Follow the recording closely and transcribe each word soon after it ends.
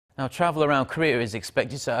Now, travel around Korea is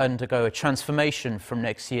expected to undergo a transformation from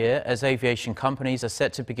next year as aviation companies are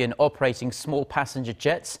set to begin operating small passenger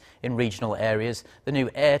jets in regional areas. The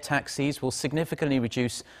new air taxis will significantly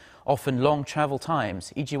reduce often long travel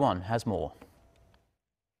times. Lee Ji-won has more.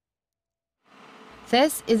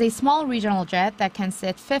 This is a small regional jet that can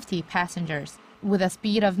sit 50 passengers. With a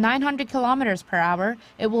speed of 900 kilometers per hour,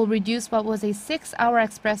 it will reduce what was a 6-hour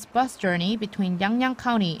express bus journey between Yangyang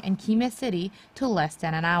County and Gimhae City to less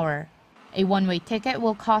than an hour. A one-way ticket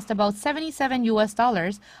will cost about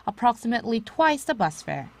 $77, approximately twice the bus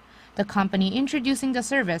fare. The company introducing the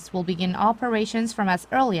service will begin operations from as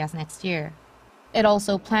early as next year. It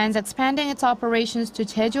also plans expanding its operations to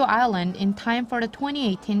Jeju Island in time for the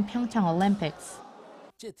 2018 Pyeongchang Olympics.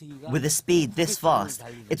 With a speed this fast,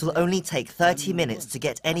 it will only take 30 minutes to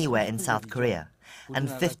get anywhere in South Korea,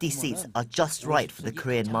 and 50 seats are just right for the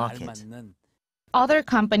Korean market. Other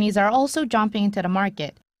companies are also jumping into the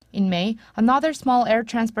market. In May, another small air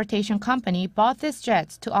transportation company bought these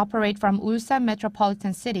jets to operate from Ulsan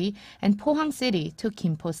Metropolitan City and Pohang City to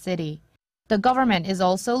Gimpo City. The government is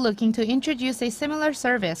also looking to introduce a similar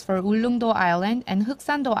service for Ulleungdo Island and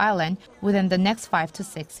Heuksando Island within the next 5 to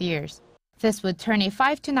 6 years. This would turn a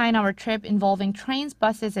 5 to 9 hour trip involving trains,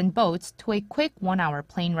 buses, and boats to a quick 1-hour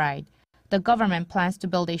plane ride. The government plans to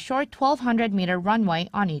build a short 1,200-meter runway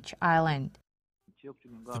on each island.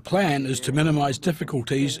 The plan is to minimize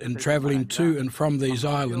difficulties in traveling to and from these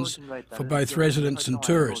islands for both residents and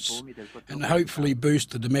tourists, and hopefully boost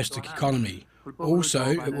the domestic economy. Also,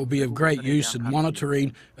 it will be of great use in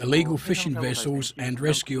monitoring illegal fishing vessels and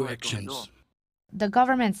rescue actions. The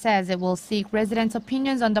government says it will seek residents'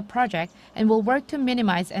 opinions on the project and will work to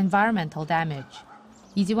minimize environmental damage.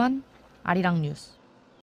 Lee Ji-won, Arirang News.